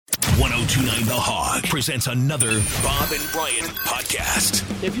1029 The Hog presents another Bob and Brian podcast.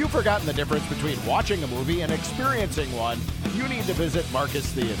 If you've forgotten the difference between watching a movie and experiencing one, you need to visit Marcus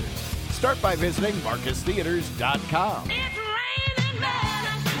Theaters. Start by visiting marcustheaters.com.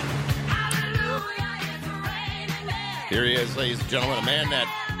 Here he is, ladies and gentlemen, a man that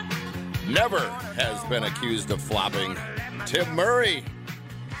never has been accused of flopping, Tim Murray.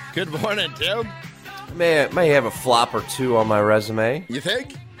 Good morning, Tim. May have a flop or two on my resume. You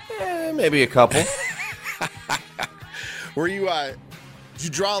think? Maybe a couple. Were you, did you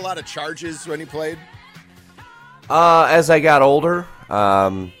draw a lot of charges when you played? As I got older,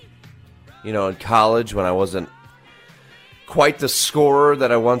 in college when I wasn't quite the scorer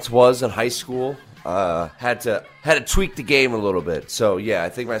that I once was in high school, had to tweak the game a little bit. So yeah, I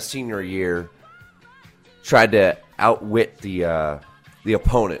think my senior year tried to outwit the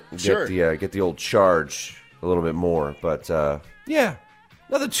opponent, and Sure. get the old charge a little bit more. But yeah,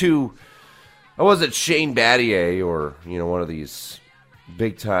 nothing too. I wasn't Shane Battier or one of these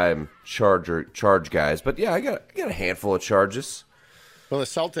big time charge guys. But yeah, I got a handful of charges. Well, the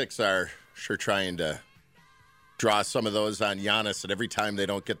Celtics are sure trying to draw some of those on Giannis, and every time they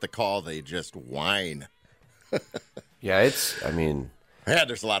don't get the call, they just whine. Yeah,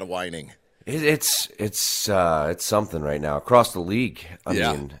 There's a lot of whining. It's something right now across the league. I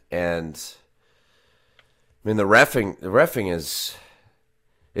mean, the refing is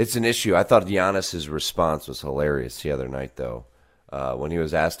it's an issue. I thought Giannis's response was hilarious the other night, though, when he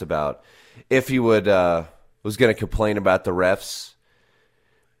was asked about if he was going to complain about the refs.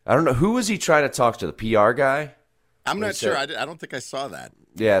 I don't know, who was he trying to talk to, the PR guy? I'm not sure. I don't think I saw that.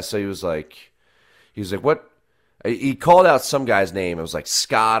 Yeah, so he was like, what? He called out some guy's name. It was like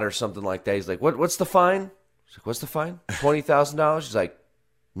Scott or something like that. He's like, what's the fine? He's like, what's the fine? $20,000? He's like,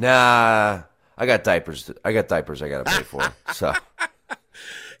 nah, I got diapers I got to pay for. So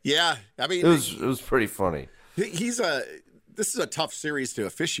Yeah, I mean, it was pretty funny. This is a tough series to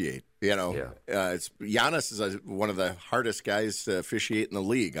officiate. Yeah. Giannis is one of the hardest guys to officiate in the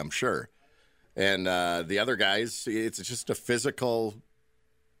league, I'm sure. And the other guys, it's just a physical,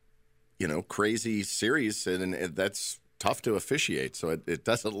 crazy series, and that's tough to officiate. So it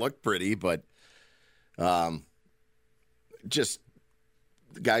doesn't look pretty, but just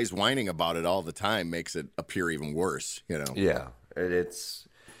the guys whining about it all the time makes it appear even worse. Yeah, it's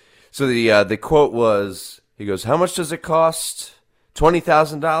so the quote was, he goes, "How much does it cost?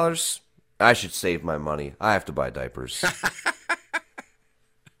 $20,000? I should save my money. I have to buy diapers."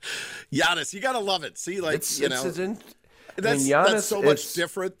 Giannis, you gotta love it. See, That's so much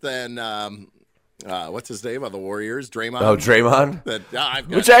different than what's his name on the Warriors, Draymond. Oh, Draymond. I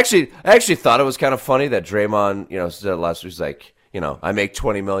actually thought it was kind of funny that Draymond, said last week, he's like, I make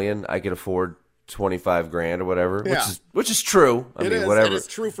 $20 million, I could afford $25,000 or whatever, which is true. I mean, whatever. And it's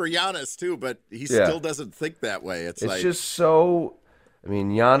true for Giannis too, but he still doesn't think that way. It's like, just so. I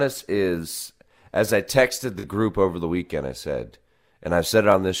mean, Giannis is, as I texted the group over the weekend, I said, and I've said it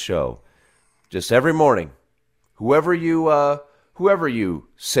on this show, just every morning, whoever you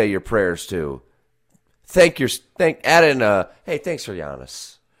say your prayers to, add in hey, thanks for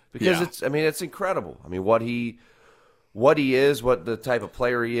Giannis, because it's incredible. I mean, what he is, what the type of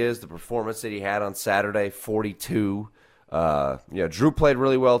player he is, the performance that he had on Saturday, 42. Drew played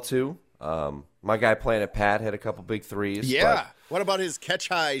really well too. My guy Planet Pat had a couple big threes. Yeah. What about his catch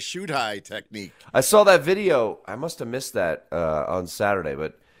high, shoot high technique? I saw that video. I must have missed that on Saturday,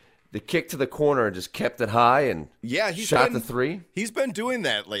 but the kick to the corner and just kept it high and shot the three. He's been doing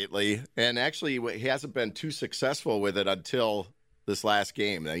that lately, and actually he hasn't been too successful with it until this last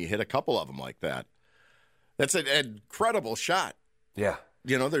game. Now, he hit a couple of them like that. That's an incredible shot. Yeah.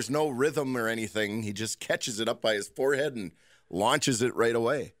 There's no rhythm or anything. He just catches it up by his forehead and launches it right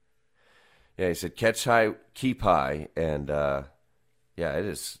away. Yeah, he said catch high, keep high, and that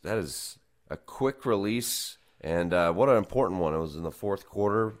is a quick release, and what an important one. It was in the fourth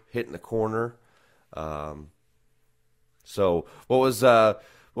quarter, hitting the corner. So what was the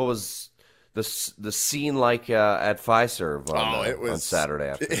scene like at Fiserv on Saturday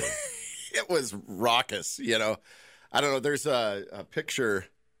afternoon? It was raucous, I don't know. There's a picture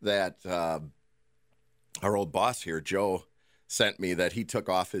that our old boss here, Joe, sent me that he took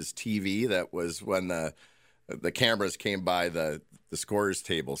off his TV. That was when the cameras came by the scorers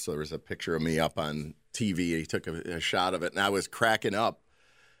table. So there was a picture of me up on TV. He took a shot of it, and I was cracking up.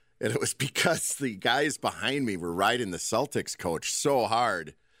 And it was because the guys behind me were riding the Celtics coach so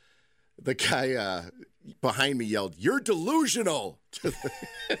hard. The guy behind me yelled, "You're delusional," to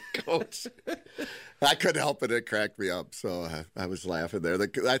the coach. I couldn't help it. It cracked me up. So I was laughing there.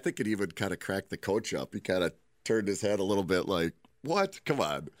 I think it even kind of cracked the coach up. He kind of turned his head a little bit like, "What? Come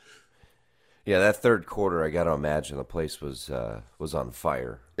on." Yeah, that third quarter, I got to imagine the place was on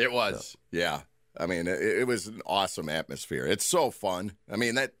fire. It was, yeah. I mean, it was an awesome atmosphere. It's so fun. I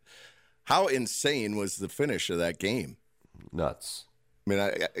mean, how insane was the finish of that game? Nuts. I mean,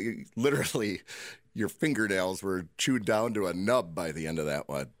 I literally, your fingernails were chewed down to a nub by the end of that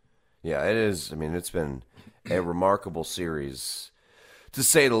one. Yeah, it is. I mean, it's been a remarkable series, to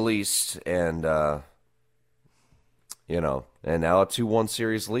say the least, and and now a 2-1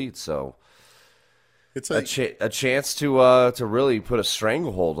 series lead. So it's a chance to really put a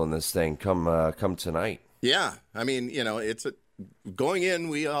stranglehold on this thing come tonight. Yeah, I mean, it's going in.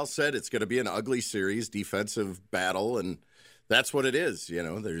 We all said it's going to be an ugly series, defensive battle, and that's what it is.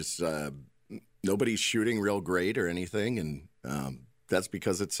 There's nobody's shooting real great or anything, and that's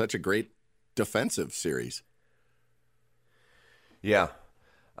because it's such a great defensive series. Yeah.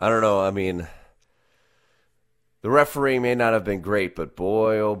 I don't know. I mean, the refereeing may not have been great, but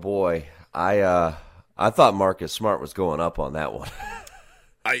boy, oh boy, I thought Marcus Smart was going up on that one.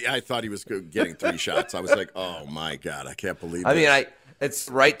 I thought he was getting 3 shots. I was like, oh my God, I can't believe this. I mean, it's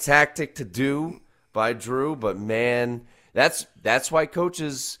the right tactic to do by Drew, but man, that's why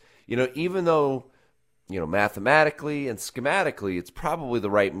coaches, even though, mathematically and schematically, it's probably the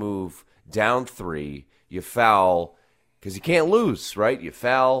right move. Down 3, you foul, because you can't lose, right? You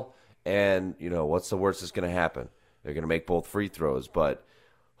foul, and, what's the worst that's going to happen? They're going to make both free throws, but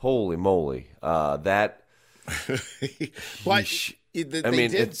holy moly, that... They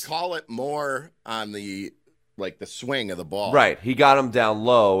did call it more on the swing of the ball. Right. He got him down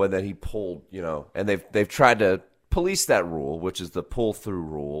low, and then he pulled, and they've tried to police that rule, which is the pull-through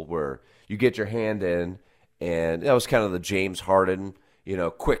rule, where you get your hand in, and that was kind of the James Harden,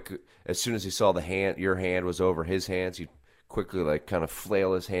 quick, as soon as he saw your hand was over his hands, he'd quickly kind of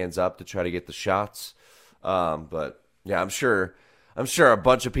flail his hands up to try to get the shots. But yeah, I'm sure a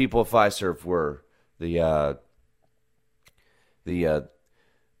bunch of people at Fiserv were the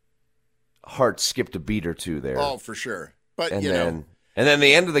heart skipped a beat or two there. Oh, for sure. But and then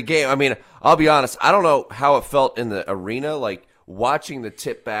the end of the game. I mean, I'll be honest. I don't know how it felt in the arena, watching the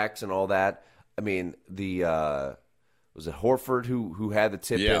tip backs and all that. I mean, was it Horford who had the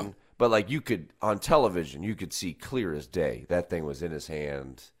tip in? But you could, on television, you could see clear as day that thing was in his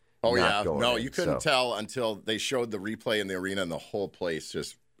hand. Oh yeah, no, you couldn't tell until they showed the replay in the arena, and the whole place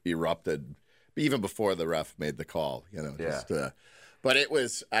just erupted, even before the ref made the call. But it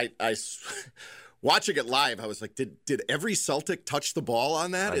was I watching it live. I was like, did every Celtic touch the ball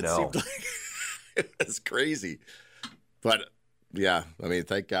on that? It seemed like it was crazy. But yeah, I mean,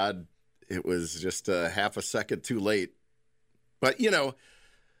 thank God it was just a half a second too late. But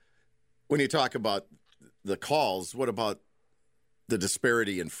when you talk about the calls, what about the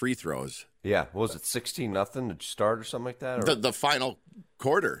disparity in free throws? Yeah, what was it 16-0 to start or something like that? Or? The final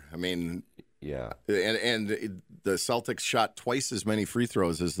quarter. I mean, yeah, and the Celtics shot twice as many free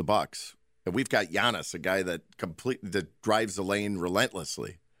throws as the Bucks. And we've got Giannis, a guy that drives the lane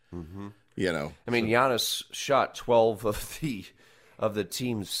relentlessly. Mm-hmm. I mean, Giannis shot 12 of the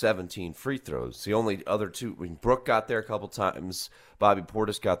team's 17 free throws. The only other 2, Brooke got there a couple times, Bobby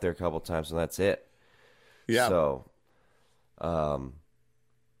Portis got there a couple times, and that's it. Yeah. So,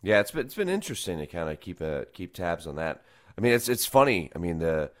 yeah, it's been interesting to kind of keep tabs on that. I mean, it's funny. I mean,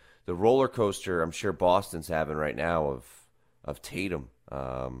 the roller coaster I'm sure Boston's having right now of Tatum,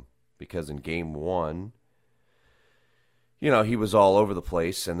 because in Game 1, he was all over the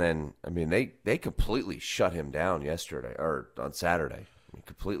place, and then I mean they completely shut him down yesterday or on Saturday. I mean,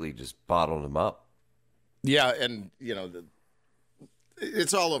 completely just bottled him up. Yeah, and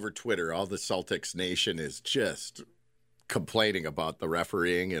it's all over Twitter. All the Celtics nation is just complaining about the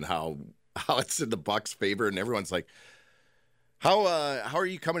refereeing and how it's in the Bucks' favor, and everyone's like, How are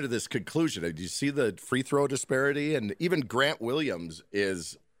you coming to this conclusion? Do you see the free throw disparity? And even Grant Williams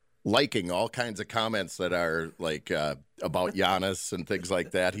is liking all kinds of comments that are about Giannis and things like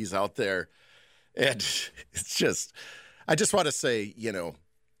that. He's out there, and it's just, I just want to say,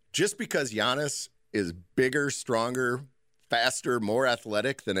 just because Giannis is bigger, stronger, faster, more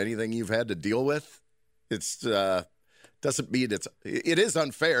athletic than anything you've had to deal with, it's doesn't mean it is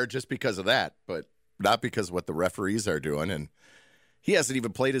unfair just because of that, but not because of what the referees are doing. And he hasn't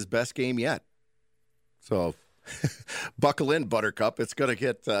even played his best game yet. So buckle in, Buttercup. It's going to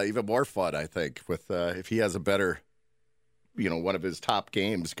get even more fun, I think, with if he has a better, one of his top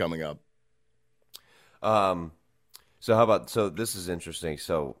games coming up. So this is interesting.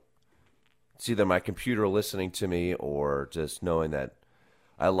 So it's either my computer listening to me or just knowing that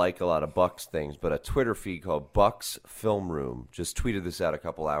I like a lot of Bucks things, but a Twitter feed called Bucks Film Room just tweeted this out a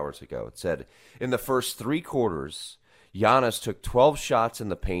couple hours ago. It said, in the first 3 quarters, Giannis took 12 shots in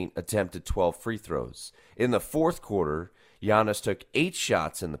the paint, attempted 12 free throws. In the fourth quarter, Giannis took 8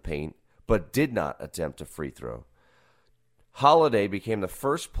 shots in the paint, but did not attempt a free throw. Holiday became the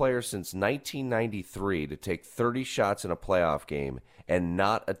first player since 1993 to take 30 shots in a playoff game and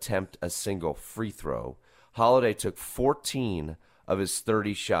not attempt a single free throw. Holiday took 14 of his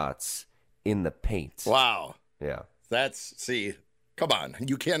 30 shots in the paint. Wow. Yeah. Come on.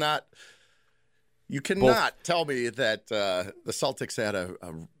 You cannot tell me that the Celtics had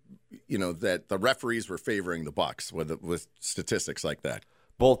that the referees were favoring the Bucks with statistics like that.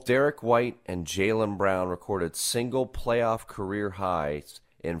 Both Derek White and Jaylen Brown recorded single playoff career highs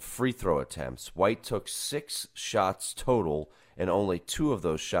in free throw attempts. White took 6 shots total, and only 2 of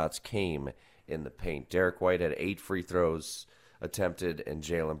those shots came in the paint. Derek White had 8 free throws attempted, and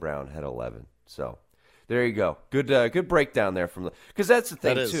Jaylen Brown had 11. So there you go. Good breakdown there because that's the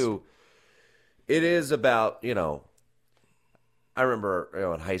thing too. It is about, I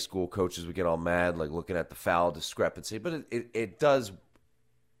remember in high school coaches would get all mad like looking at the foul discrepancy, but it does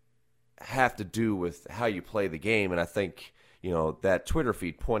have to do with how you play the game. And I think, that Twitter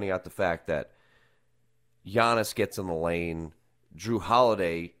feed pointing out the fact that Giannis gets in the lane, Drew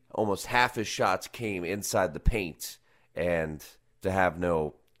Holiday, almost half his shots came inside the paint, and to have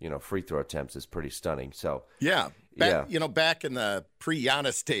no, free throw attempts is pretty stunning. So back in the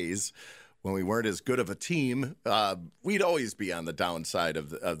pre-Giannis days when we weren't as good of a team, we'd always be on the downside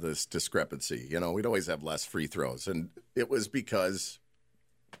of this discrepancy. We'd always have less free throws, and it was because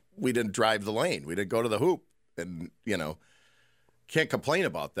we didn't drive the lane. We didn't go to the hoop. And, can't complain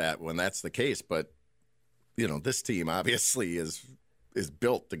about that when that's the case. But, this team obviously is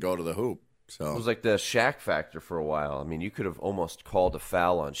built to go to the hoop. So it was like the Shaq factor for a while. I mean, you could have almost called a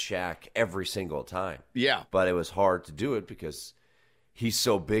foul on Shaq every single time. Yeah. But it was hard to do it because he's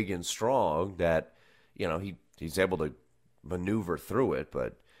so big and strong that, he's able to maneuver through it.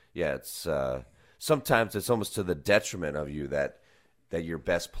 But, yeah, it's sometimes it's almost to the detriment of you that your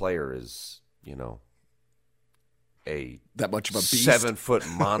best player is, that much of a beast, 7-foot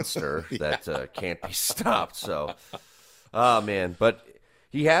monster that can't be stopped. So, man, but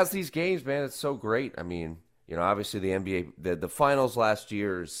he has these games, man. It's so great. I mean, obviously the NBA, the finals last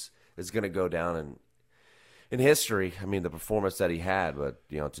year is going to go down in history. I mean, the performance that he had, but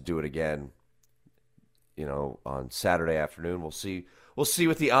to do it again, on Saturday afternoon, we'll see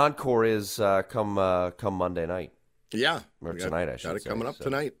what the encore is come Monday night. Yeah. Or tonight, I should say. Got it coming up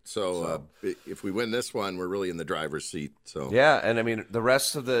tonight. So if we win this one, we're really in the driver's seat. So yeah, and I mean, the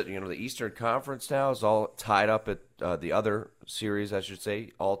rest of the Eastern Conference now is all tied up at the other series, I should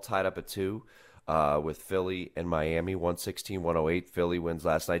say, all tied up at 2 with Philly and Miami, 116-108. Philly wins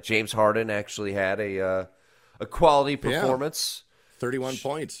last night. James Harden actually had a quality performance. 31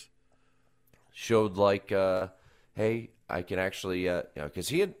 points. Showed like, hey, I can actually, because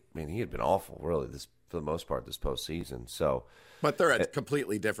he had been awful, really, for the most part, this postseason. So, but they're a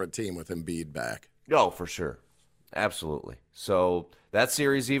completely different team with Embiid back. Oh, for sure. Absolutely. So that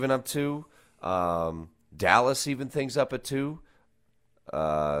series even up 2. Dallas even things up at 2.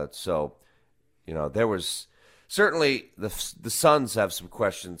 So, there was certainly the Suns have some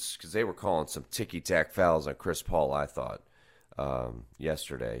questions because they were calling some ticky-tack fouls on Chris Paul, I thought,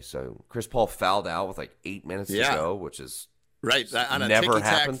 yesterday. So Chris Paul fouled out with like 8 minutes to go, which is right, on a never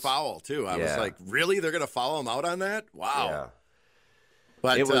ticky-tack happens. foul, too. I was like, really? They're going to foul him out on that? Wow.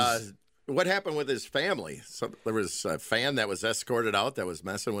 Yeah. But what happened with his family? There was a fan that was escorted out that was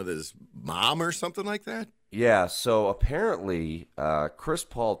messing with his mom or something like that? Yeah, so apparently Chris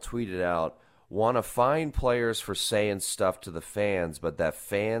Paul tweeted out, want to fine players for saying stuff to the fans, but that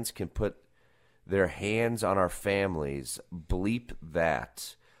fans can put their hands on our families. Bleep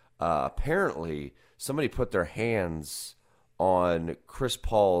that. Apparently, somebody put their hands on Chris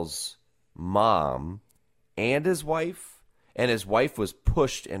Paul's mom and his wife, and his wife was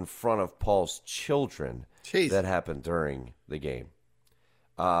pushed in front of Paul's children. Jeez. That happened during the game.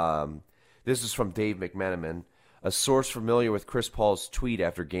 This is from Dave McMenamin. A source familiar with Chris Paul's tweet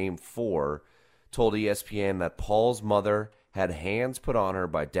after Game 4 told ESPN that Paul's mother had hands put on her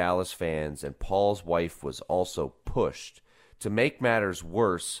by Dallas fans, and Paul's wife was also pushed. To make matters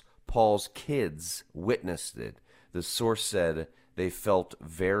worse, Paul's kids witnessed it. The source said they felt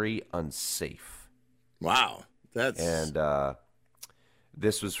very unsafe. Wow. And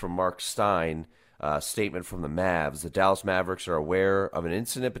this was from Mark Stein, a statement from the Mavs. The Dallas Mavericks are aware of an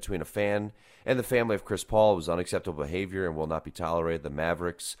incident between a fan and the family of Chris Paul. It was unacceptable behavior and will not be tolerated. The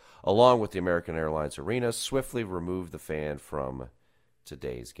Mavericks, along with the American Airlines Arena, swiftly removed the fan from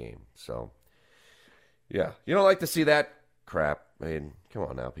today's game. So, yeah, you don't like to see that crap. I mean, come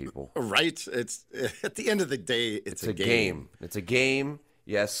on now, people. Right? It's at the end of the day, it's a game. It's a game.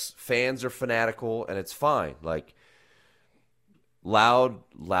 Yes, fans are fanatical, and it's fine. Like loud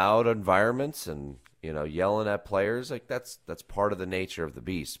environments, and yelling at players. Like that's part of the nature of the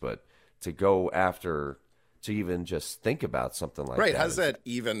beast. But to go after, to even just think about something like right? that, How's that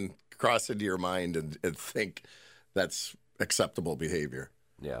even cross into your mind and think that's acceptable behavior?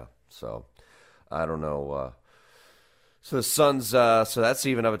 Yeah. So I don't know. So the Suns, so that's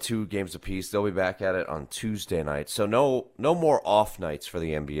even up at 2 games apiece. They'll be back at it on Tuesday night. So no more off nights for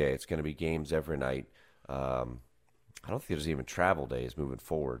the NBA. It's going to be games every night. I don't think there's even travel days moving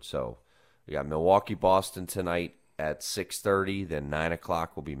forward. So we got Milwaukee, Boston tonight at 6:30. Then 9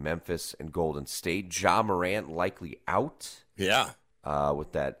 o'clock will be Memphis and Golden State. Ja Morant likely out. Yeah.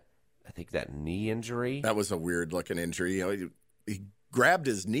 With that, I think that knee injury. That was a weird looking injury. He grabbed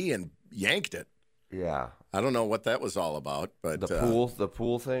his knee and yanked it. Yeah. I don't know what that was all about, but the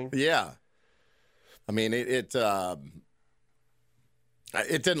pool thing. Yeah. I mean, it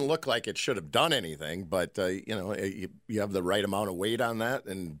didn't look like it should have done anything, but you have the right amount of weight on that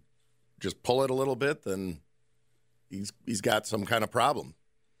and just pull it a little bit, then he's got some kind of problem.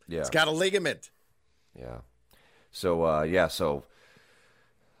 Yeah. He's got a ligament. Yeah. So so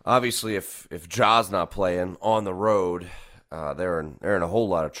obviously if Ja's not playing on the road, they're in a whole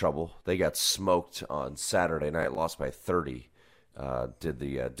lot of trouble. They got smoked on Saturday night, lost by 30. Did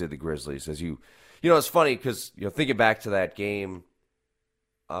the Grizzlies? As it's funny because thinking back to that game,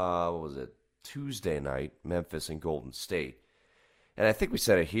 what was it? Tuesday night, Memphis and Golden State, and I think we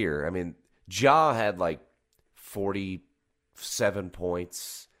said it here. I mean, Ja had like 47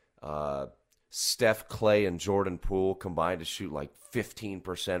 points. Steph, Clay, and Jordan Poole combined to shoot like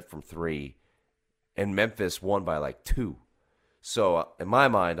 15% from 3, and Memphis won by like 2. So in my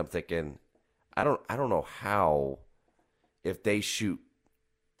mind, I'm thinking, I don't know how, if they shoot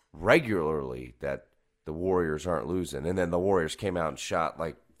regularly, that the Warriors aren't losing. And then the Warriors came out and shot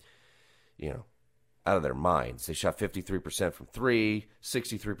like, out of their minds. They shot 53% from 3,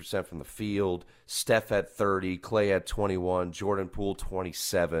 63% from the field. Steph had 30, Clay had 21, Jordan Poole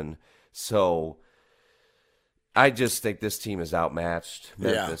 27. So I just think this team is outmatched,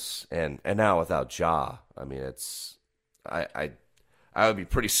 Memphis, and now without Ja. I mean, it's. I would be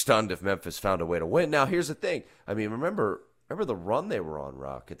pretty stunned if Memphis found a way to win. Now, here's the thing. I mean, remember the run they were on,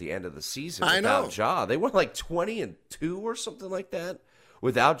 Rock, at the end of the season without Ja. They went like 20-2 or something like that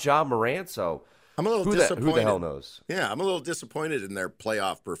without Ja Morant. So I'm a little disappointed. Who the hell knows? Yeah, I'm a little disappointed in their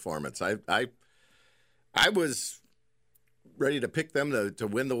playoff performance. I was ready to pick them to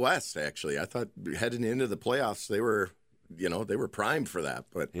win the West, actually. I thought heading into the playoffs they were primed for that.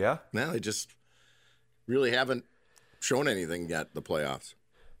 But yeah, now they just really haven't shown anything yet, the playoffs.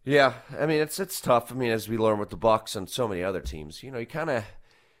 Yeah, I mean it's tough. I mean, as we learn with the Bucks and so many other teams, you kind of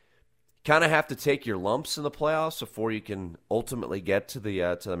have to take your lumps in the playoffs before you can ultimately get to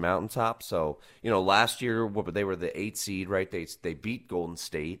the mountaintop. So last year they were the 8 seed, right? They beat Golden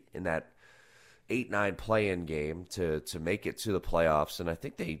State in that 8-9 play-in game to make it to the playoffs, and I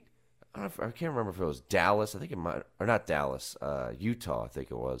think I can't remember if it was Dallas. I think it might, or not Dallas, Utah. I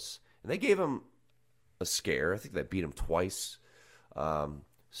think it was, and they gave them a scare. I think they beat them twice.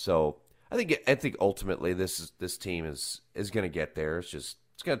 So I think ultimately this team is going to get there. It's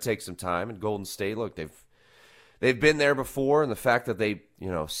going to take some time. And Golden State, look, they've been there before, and the fact that they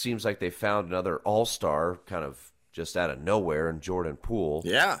seems like they found another all-star kind of just out of nowhere in Jordan Poole.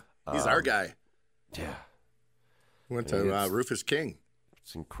 Yeah, he's our guy. Yeah, went to Rufus King.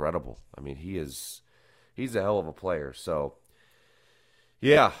 It's incredible. I mean, he's a hell of a player. So.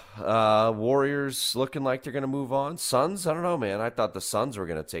 Yeah, Warriors looking like they're going to move on. Suns, I don't know, man. I thought the Suns were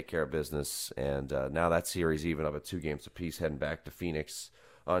going to take care of business, and now that series even up at 2 games apiece, heading back to Phoenix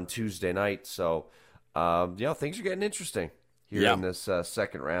on Tuesday night. So, things are getting interesting here in this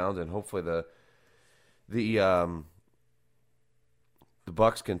second round, and hopefully the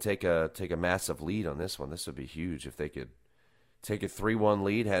Bucks can take a massive lead on this one. This would be huge if they could take a 3-1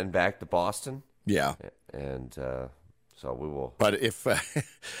 lead heading back to Boston. Yeah, and. So we will. But if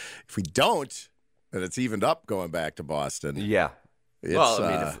we don't, then it's evened up going back to Boston. Yeah. Well, I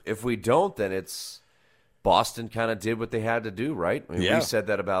mean, if we don't, then it's Boston kind of did what they had to do, right? I mean, we said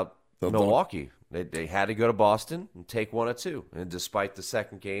that about Milwaukee. They had to go to Boston and take 1 of 2. And despite the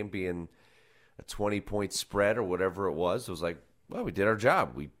second game being a 20-point spread or whatever it was like, well, we did our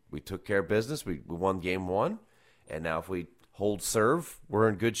job. We took care of business. We won game 1. And now if we hold serve, we're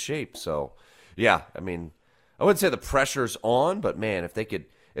in good shape. So, yeah, I mean, I wouldn't say the pressure's on, but man, if they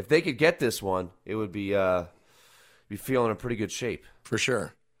could get this one, it would be feeling in pretty good shape for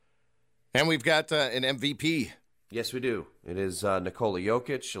sure. And we've got an MVP Yes, we do. It is Nikola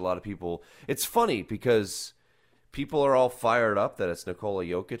Jokic. A lot of people. It's funny because people are all fired up that it's Nikola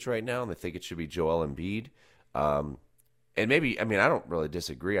Jokic right now, and they think it should be Joel Embiid. And maybe, I mean, I don't really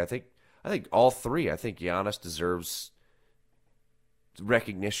disagree. I think all three. I think Giannis deserves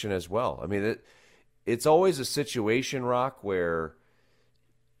recognition as well. I mean, it's always a situation, Rock, where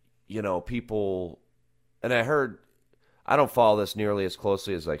people. And I don't follow this nearly as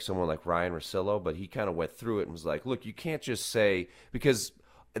closely as like someone like Ryan Russillo, but he kind of went through it and was like, look, you can't just say, because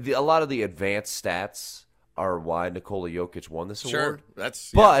a lot of the advanced stats are why Nikola Jokic won this award.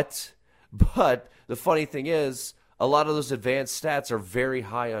 But the funny thing is, a lot of those advanced stats are very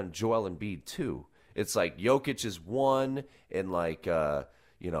high on Joel Embiid too. It's like Jokic is 1 in like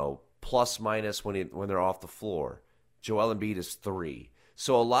plus minus when they're off the floor. Joel Embiid is 3.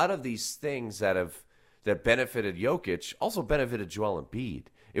 So a lot of these things that benefited Jokic also benefited Joel Embiid.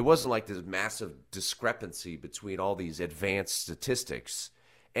 It wasn't like this massive discrepancy between all these advanced statistics.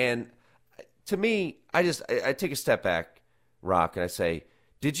 And to me, I take a step back, Rock, and I say,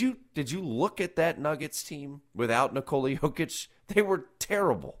 did you look at that Nuggets team without Nikola Jokic? They were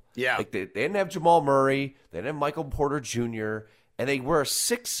terrible. Yeah. Like they didn't have Jamal Murray, they didn't have Michael Porter Jr., and they were a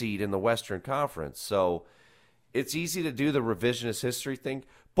 6th seed in the Western Conference. So it's easy to do the revisionist history thing.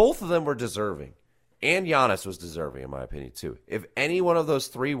 Both of them were deserving. And Giannis was deserving, in my opinion, too. If any one of those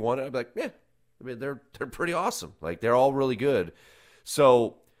three won it, I'd be like, yeah, I mean, they're pretty awesome. Like, they're all really good.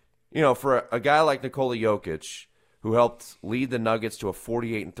 So, for a guy like Nikola Jokic, who helped lead the Nuggets to a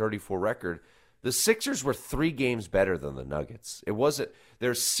 48-34 record, the Sixers were 3 games better than the Nuggets. It wasn't –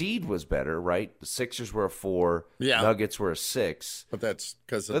 their seed was better, right? The Sixers were a 4. Yeah. Nuggets were a 6. But that's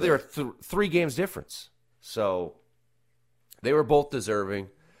because of they were 3 games difference. So they were both deserving.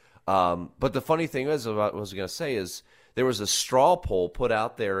 But the funny thing is, what I was going to say is, there was a straw poll put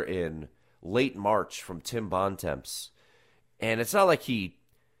out there in late March from Tim Bontemps, and it's not like he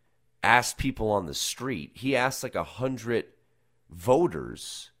asked people on the street. He asked like 100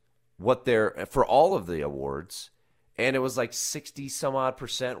 voters what for all of the awards, and it was like 60 some odd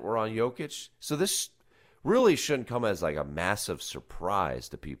 % were on Jokic. So this really shouldn't come as like a massive surprise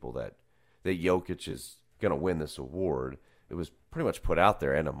to people that Jokic is going to win this award. It was pretty much put out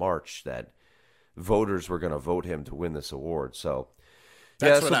there end of March that voters were going to vote him to win this award. So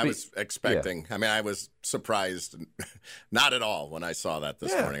that's what I was expecting. Yeah. I mean, I was surprised, not at all, when I saw that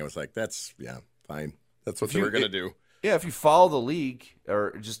this morning. I was like, that's fine. That's what they were going to do. Yeah, if you follow the league,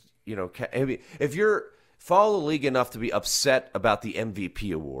 or just if you're follow the league enough to be upset about the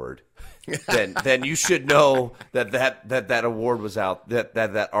MVP award, then you should know that award was out,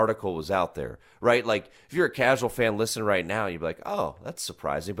 that article was out there, right? Like, if you're a casual fan listening right now, you'd be like, oh, that's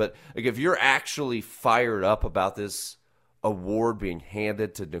surprising. But like, if you're actually fired up about this award being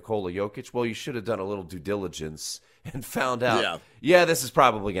handed to Nikola Jokic, well, you should have done a little due diligence and found out, this is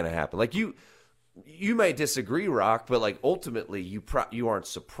probably going to happen. Like, you may disagree, Rock, but like, ultimately you aren't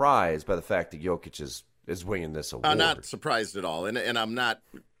surprised by the fact that Jokic is winning this award. I'm not surprised at all, and I'm not.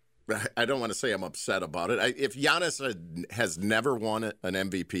 I don't want to say I'm upset about it. If Giannis has never won an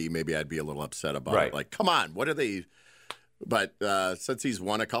MVP, maybe I'd be a little upset about it. Like, come on, what are they? But since he's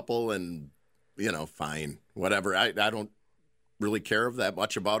won a couple, and fine, whatever. I don't really care that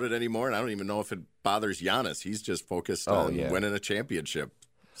much about it anymore, and I don't even know if it bothers Giannis. He's just focused on winning a championship.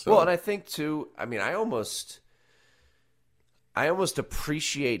 So. Well, and I think too. I mean, I almost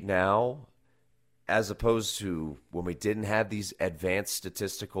appreciate now, as opposed to when we didn't have these advanced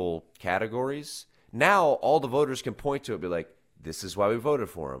statistical categories. Now all the voters can point to it and be like, this is why we voted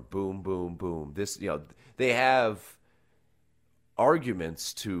for him. Boom, boom, boom. This, they have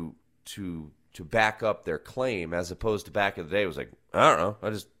arguments to back up their claim, as opposed to back in the day it was like, I don't know,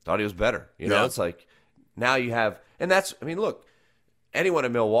 I just thought he was better. It's like, now you have, and that's, I mean, look, anyone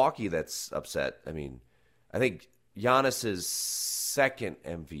in Milwaukee that's upset, I mean, I think Giannis's second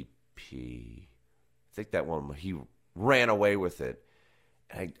MVP, I think that one, he ran away with it.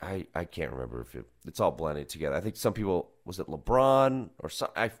 I can't remember if it's all blended together. I think some people, was it LeBron or some?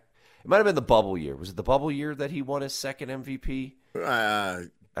 It might have been the bubble year. Was it the bubble year that he won his second MVP?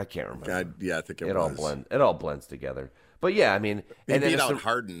 I can't remember. I think it was. It all blends together. But yeah, I mean, he beat out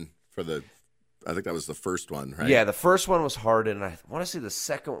Harden for the. I think that was the first one, right? Yeah, the first one was Harden, and I want to say the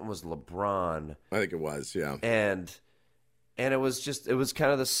second one was LeBron. I think it was, yeah. And it was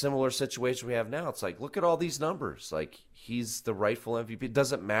kind of the similar situation we have now. It's like, look at all these numbers. Like, he's the rightful MVP. It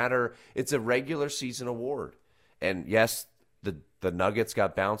doesn't matter. It's a regular season award. And yes, the Nuggets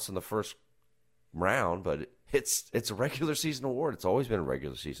got bounced in the first round, but it's a regular season award. It's always been a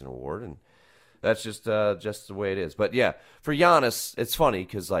regular season award, and that's just the way it is. But yeah, for Giannis, it's funny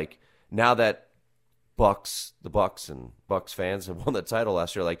because like, now that the Bucks and Bucks fans have won the title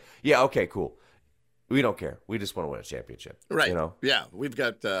last year, like, yeah, okay, cool. We don't care. We just want to win a championship. Right. You know? Yeah. We've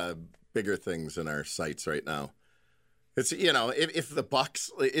got bigger things in our sights right now. It's, if the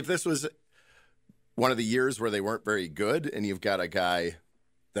Bucks, if this was one of the years where they weren't very good and you've got a guy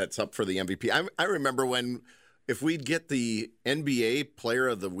that's up for the MVP. I remember if we'd get the NBA Player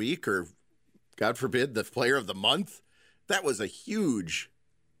of the Week or, God forbid, the Player of the Month, that was a huge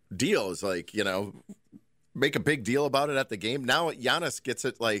deal. It's like, make a big deal about it at the game. Now Giannis gets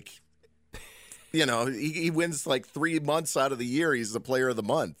it like, he wins like 3 months out of the year. He's the Player of the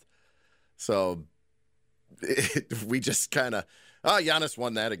Month. So we just kind of, Giannis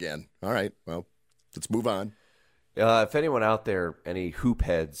won that again. All right, well, let's move on. If anyone out there, any hoop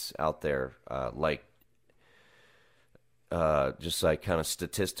heads out there, just like kind of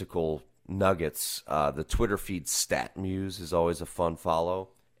statistical nuggets, the Twitter feed StatMuse is always a fun follow.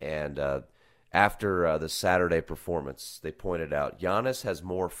 And after the Saturday performance, they pointed out Giannis has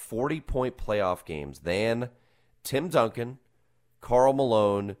more 40-point playoff games than Tim Duncan, Karl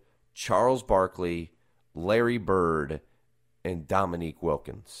Malone, Charles Barkley, Larry Bird, and Dominique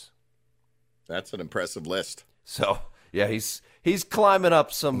Wilkins. That's an impressive list. So, yeah, he's climbing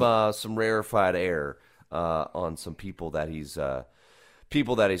up some rarefied air on some people that he's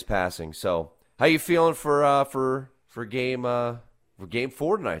passing. So, how you feeling for game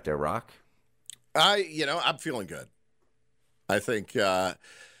 4 tonight there, Rock? I'm feeling good. I think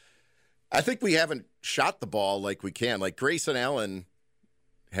we haven't shot the ball like we can. Like Grayson Allen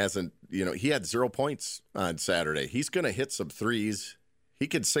hasn't, he had 0 points on Saturday. He's going to hit some threes. He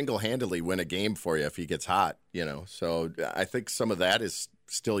could single-handedly win a game for you if he gets hot, So I think some of that is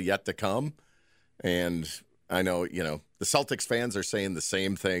still yet to come. And I know, the Celtics fans are saying the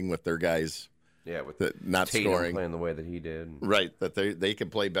same thing with their guys. Yeah, with the not Tatum scoring, playing the way that he did, right? That they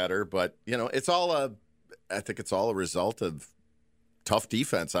can play better, but it's all I think it's all a result of tough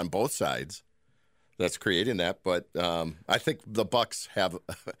defense on both sides that's creating that. But I think the Bucks have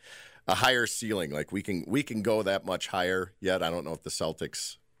a higher ceiling. Like we can go that much higher. Yet I don't know if the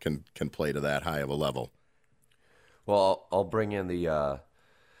Celtics can play to that high of a level. Well, I'll bring in the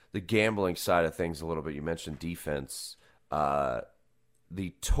gambling side of things a little bit. You mentioned defense.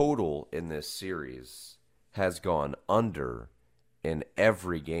 The total in this series has gone under in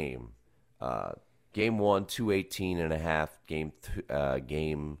every game. Game 1, 218.5.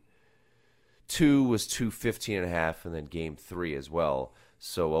 Game 2 was 215.5, and then game 3 as well.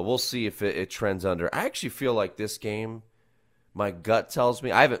 So we'll see if it trends under. I actually feel like this game, my gut tells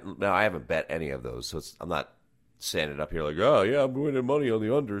me I haven't bet any of those, so I'm not standing up here like, oh yeah, I'm winning money on the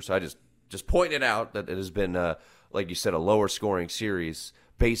unders. I just pointed out that it has been like you said, a lower scoring series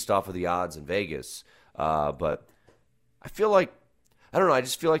based off of the odds in Vegas. But I feel like, I don't know, I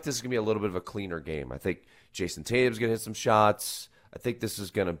just feel like this is going to be a little bit of a cleaner game. I think Jason Tatum's going to hit some shots. I think this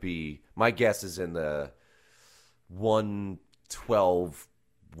is going to be, my guess is in the 112,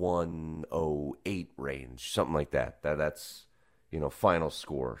 108 range, something like that. That's, final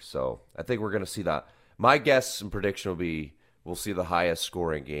score. So I think we're going to see that. My guess and prediction will be we'll see the highest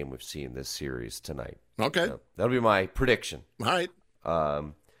scoring game we've seen this series tonight. Okay. So that'll be my prediction. All right.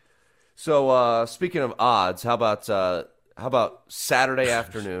 So speaking of odds, how about Saturday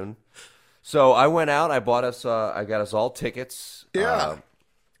afternoon? So I went out. I got us all tickets. Yeah.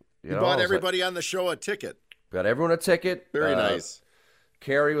 You bought everybody on the show a ticket. Got everyone a ticket. Very nice.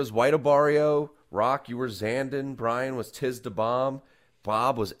 Carrie was White Obario. Rock, you were Zandon. Brian was Tiz the Bomb.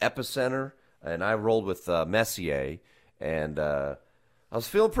 Bob was Epicenter. And I rolled with Messier. And I was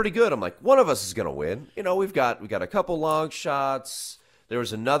feeling pretty good. I'm like, one of us is going to win. We've got a couple long shots. There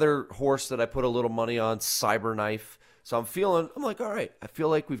was another horse that I put a little money on, Cyberknife. So I'm like, all right, I feel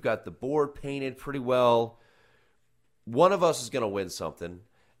like we've got the board painted pretty well. One of us is going to win something.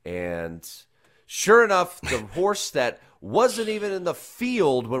 And sure enough, the horse that wasn't even in the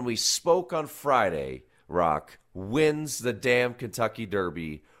field when we spoke on Friday, Rock, wins the damn Kentucky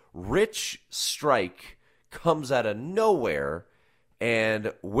Derby. Rich Strike comes out of nowhere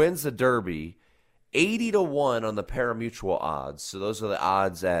and wins the Derby, 80-1 on the parimutuel odds. So those are the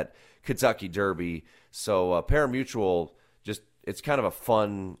odds at Kentucky Derby. So parimutuel, it's kind of a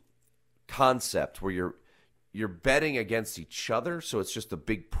fun concept where you're betting against each other. So it's just a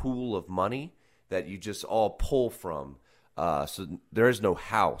big pool of money that you just all pull from. So there is no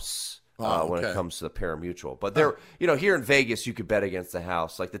house when it comes to the parimutuel. But here in Vegas, you could bet against the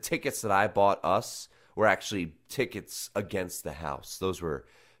house. Like the tickets that I bought us were actually tickets against the house. Those were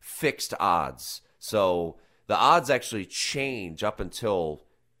fixed odds. So the odds actually change up until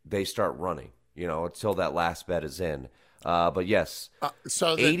they start running, until that last bet is in. But yes,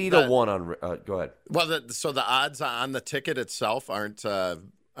 So 80 to 1 on. Go ahead. Well, so the odds on the ticket itself aren't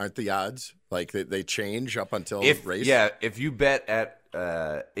the odds, like they change up until the race. Yeah, if you bet at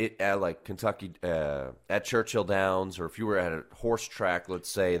like Kentucky at Churchill Downs, or if you were at a horse track, let's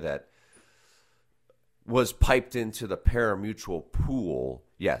say that was piped into the pari-mutuel pool,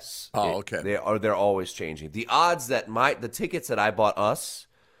 yes. Oh, okay. They're always changing. The odds that the tickets that I bought us,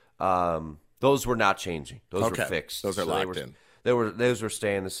 those were not changing. Those were fixed. Those are locked in. Those were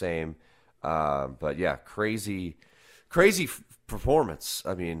staying the same. But yeah, crazy performance.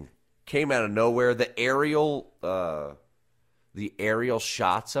 I mean, came out of nowhere. The aerial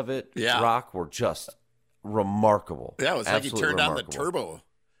shots of it, Rock, were just remarkable. Yeah, it was Absolutely like he turned remarkable. on the turbo.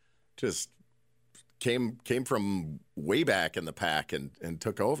 Just came from way back in the pack and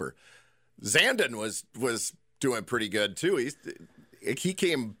took over. Zandon was doing pretty good too. He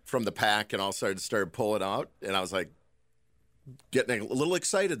came from the pack and all started pulling out, and I was like getting a little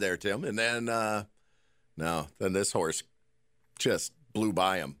excited there, Tim. And then then this horse just blew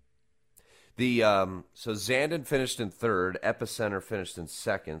by him. So Zandon finished in third, Epicenter finished in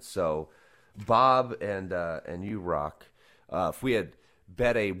second. So Bob and you, Rock, if we had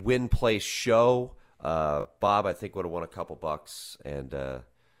bet a win place show, Bob I think would have won a couple bucks, and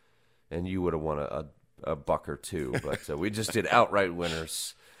you would have won a buck or two. But we just did outright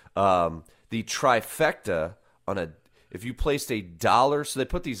winners. The trifecta if you placed $1, so they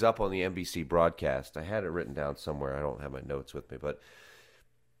put these up on the NBC broadcast. I had it written down somewhere. I don't have my notes with me, but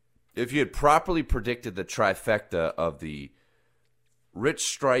if you had properly predicted the trifecta of the Rich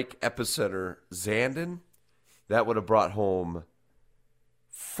Strike, Epicenter, Zandon, that would have brought home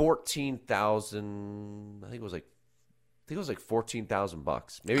 14,000. I think it was like 14,000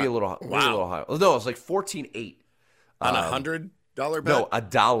 bucks, maybe a little, maybe a little higher. Oh, no, it was like 14,800 on $100 bet. No,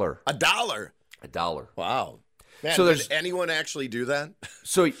 $1. $1. Wow. Man, So did anyone actually do that?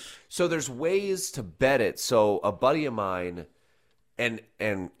 So there's ways to bet it. So a buddy of mine, and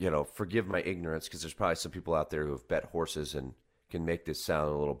forgive my ignorance, because there's probably some people out there who have bet horses and can make this sound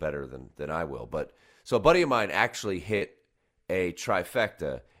a little better than I will. But so a buddy of mine actually hit a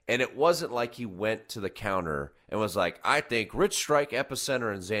trifecta, and it wasn't like he went to the counter and was like, I think Rich Strike,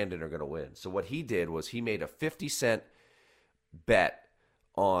 Epicenter, and Zandon are going to win. So what he did was he made a 50-cent bet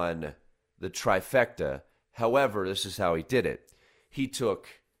on the trifecta. However, this is how he did it. He took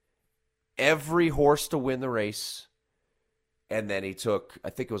every horse to win the race, and then he took, I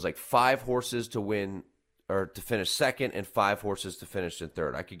think it was like 5 horses to win or to finish second and 5 horses to finish in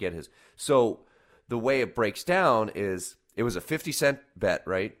third. I could get his. So the way it breaks down is it was a 50-cent bet,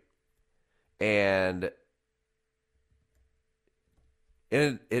 right? And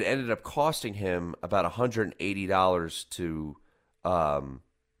it ended up costing him about $180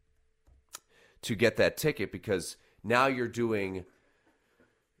 to get that ticket, because now you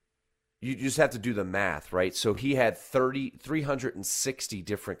just have to do the math, right? So he had 360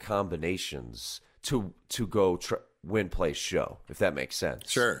 different combinations to go win, place, show, if that makes sense.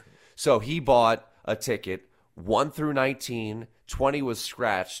 Sure. So he bought a ticket 1 through 19, 20 was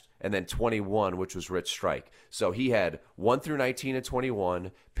scratched, and then 21, which was Rich Strike. So he had 1 through 19 and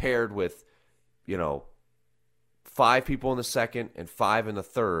 21 paired with, 5 people in the second and 5 in the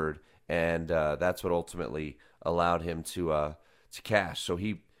third, and that's what ultimately allowed him to cash. So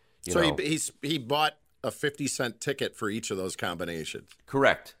he bought a 50-cent ticket for each of those combinations.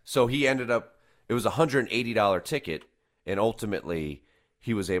 Correct. So he ended up, it was a $180 ticket, and ultimately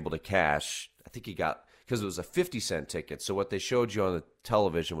he was able to cash. I think he got, because it was a 50-cent ticket, so what they showed you on the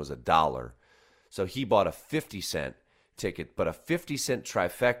television was $1. So he bought a 50-cent ticket, but a 50-cent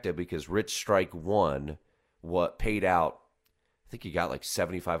trifecta, because Rich Strike won, what paid out, I think he got like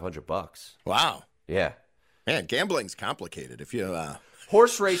 $7,500. Wow. Yeah. Man, gambling's complicated. If you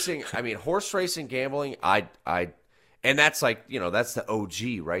horse racing gambling, and that's like, that's the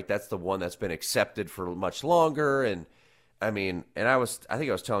OG, right? That's the one that's been accepted for much longer. And I think I was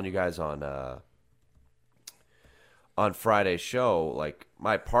telling you guys on Friday's show, like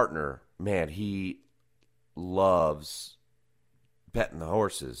my partner, man, he loves betting the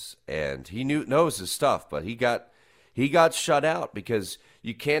horses, and he knows his stuff, but he got shut out because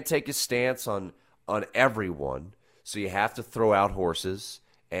you can't take a stance on everyone. So you have to throw out horses,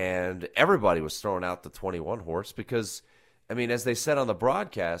 and everybody was throwing out the 21 horse because, as they said on the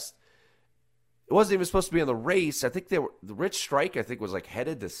broadcast, it wasn't even supposed to be in the race. I think the Rich Strike, I think, was like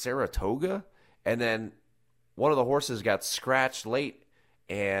headed to Saratoga, and then one of the horses got scratched late,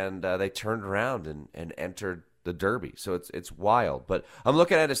 and they turned around and entered the Derby. So it's wild. But I'm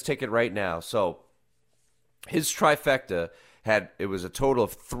looking at his ticket right now. So his trifecta it was a total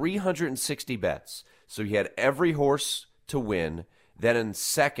of 360 bets. So he had every horse to win. Then in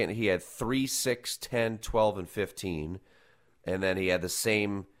second, he had 3, 6, 10, 12, and 15. And then he had the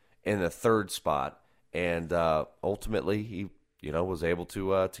same in the third spot. And ultimately, he was able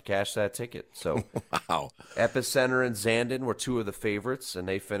to cash that ticket. So Wow. Epicenter and Zandon were two of the favorites, and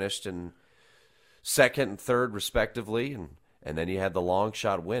they finished in second and third respectively. And then you had the long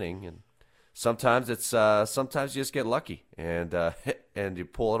shot winning. And sometimes sometimes you just get lucky and you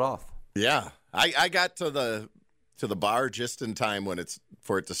pull it off. Yeah. I got to the bar just in time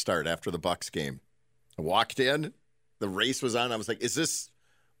for it to start after the Bucks game. I walked in, the race was on. I was like, "Is this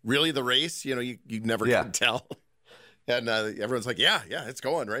really the race?" You never can tell. And everyone's like, "Yeah, it's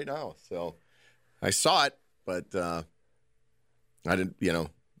going right now." So I saw it, but I didn't.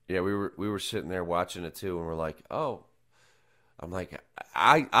 Yeah, we were sitting there watching it too, and we're like, "Oh," I'm like,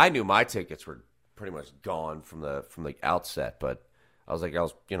 I knew my tickets were pretty much gone from the outset, but I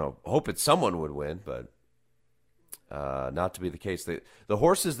was hoping someone would win, but not to be the case. The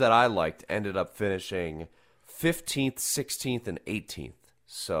horses that I liked ended up finishing 15th, 16th, and 18th.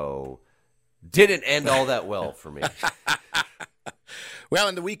 So didn't end all that well for me. Well,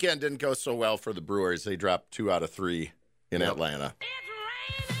 and the weekend didn't go so well for the Brewers. They dropped 2 out of 3 in Atlanta.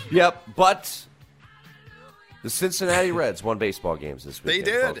 Yep, but the Cincinnati Reds won baseball games this weekend.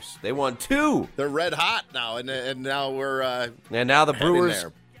 They did. Folks. They won 2. They're red hot now, and now we're and now the Brewers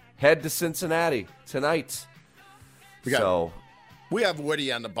there. head to Cincinnati tonight. We have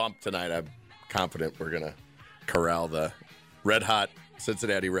Woody on the bump tonight. I'm confident we're gonna corral the red hot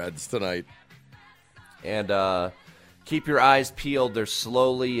Cincinnati Reds tonight. And keep your eyes peeled. They're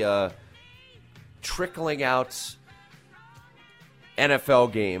slowly trickling out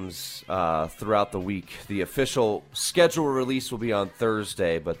NFL games throughout the week. The official schedule release will be on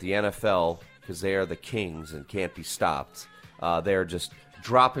Thursday, but the NFL, because they are the kings and can't be stopped, they're just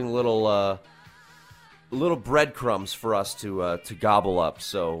dropping little breadcrumbs for us to gobble up.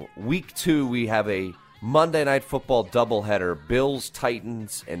 So week 2, we have a Monday Night Football doubleheader: Bills,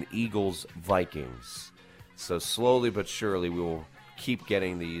 Titans, and Eagles, Vikings. So slowly but surely, we will keep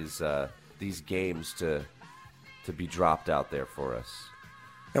getting these games to be dropped out there for us.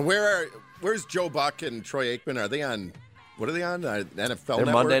 And where's Joe Buck and Troy Aikman? Are they on? What are they on? NFL They're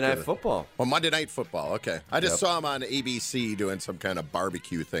Network? Monday Night Football. Oh, Monday Night Football. Okay, I just saw them on ABC doing some kind of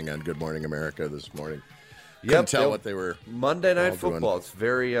barbecue thing on Good Morning America this morning. Couldn't tell what they were. Monday Night all Football. doing. It's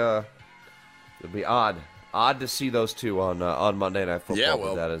very it'll be odd to see those two on Monday Night Football. Yeah,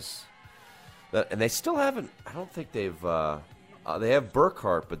 well, and they still haven't. I don't think they've. They have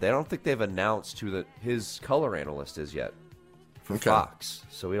Burkhart, but they don't think they've announced who his color analyst is yet for Fox.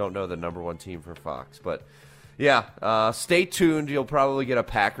 So we don't know the number 1 team for Fox. But yeah, stay tuned. You'll probably get a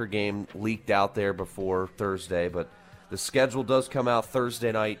Packer game leaked out there before Thursday. But the schedule does come out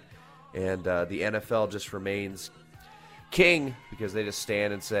Thursday night, and the NFL just remains king because they just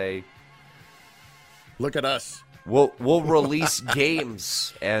stand and say, "Look at us. We'll release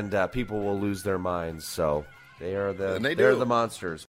games," and people will lose their minds. So they're the monsters.